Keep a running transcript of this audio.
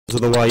to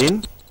the way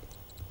in.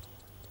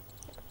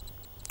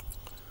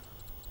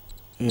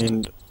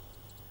 And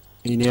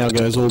he now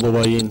goes all the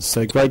way in.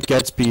 So Great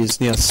Gatsby is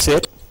now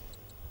set.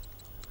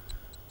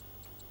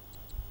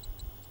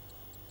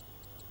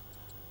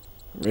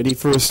 Ready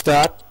for a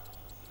start.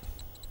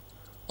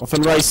 Off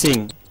and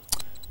racing.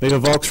 Viva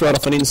Volksrad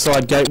off an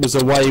inside gate was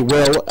away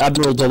well.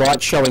 Admiral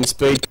Delight showing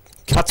speed.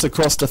 Cuts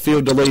across the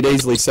field to lead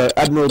easily. So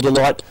Admiral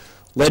Delight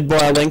led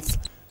by a length.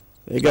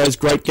 There goes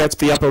Great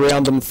Gatsby up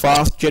around them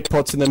fast.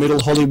 Jetpot's in the middle.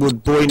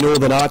 Hollywood Boy,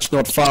 Northern Arch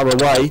not far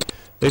away.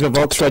 Viva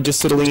Volksrad just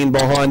settling in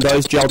behind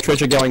those. Gel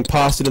Treasure going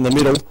past it in the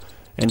middle.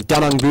 And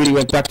Dunung Beauty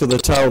went back to the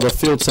tail of the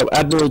field. So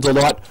Admiral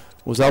Delight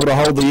was able to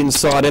hold the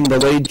inside end, the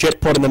lead.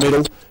 Jetpot in the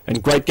middle.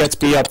 And Great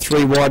Gatsby up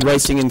 3 wide,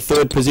 racing in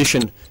 3rd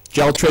position.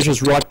 Gel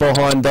Treasure's right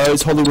behind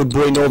those. Hollywood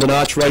Boy, Northern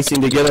Arch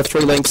racing together.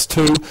 3 lengths,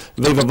 2.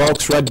 Viva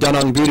Volksrad,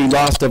 Dunung Beauty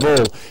last of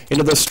all.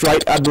 Into the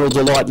straight, Admiral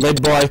Delight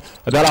led by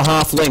about a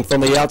half length on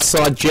the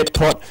outside.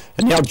 Jetpot,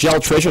 and now Gel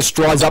Treasure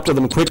strides up to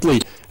them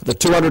quickly. At the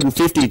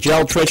 250,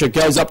 Gel Treasure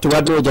goes up to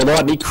Admiral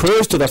Delight, and he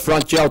cruised to the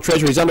front. Gel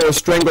Treasure, he's under a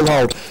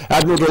stranglehold.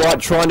 Admiral Delight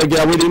trying to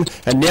go with him,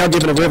 and now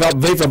giving a rev up.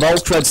 Viva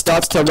Volksrad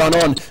starts to run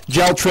on.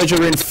 Gel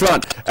Treasure in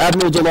front.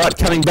 Admiral Delight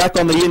coming back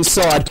on the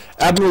inside.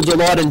 Admiral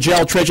Delight and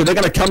Gel Treasure, they're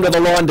going to come to the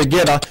line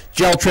together.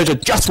 Gel Treasure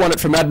just won it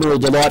from Admiral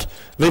Delight.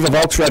 Viva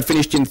Volksrad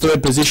finished in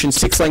 3rd position,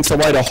 6 lengths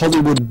away to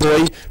Hollywood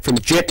Boy from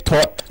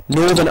Jetpot.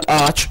 Northern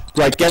Arch,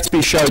 Great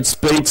Gatsby showed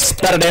speed,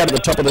 spat it out at the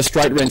top of the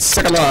straight, ran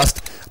second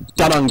last.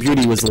 Dunung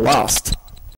Beauty was last.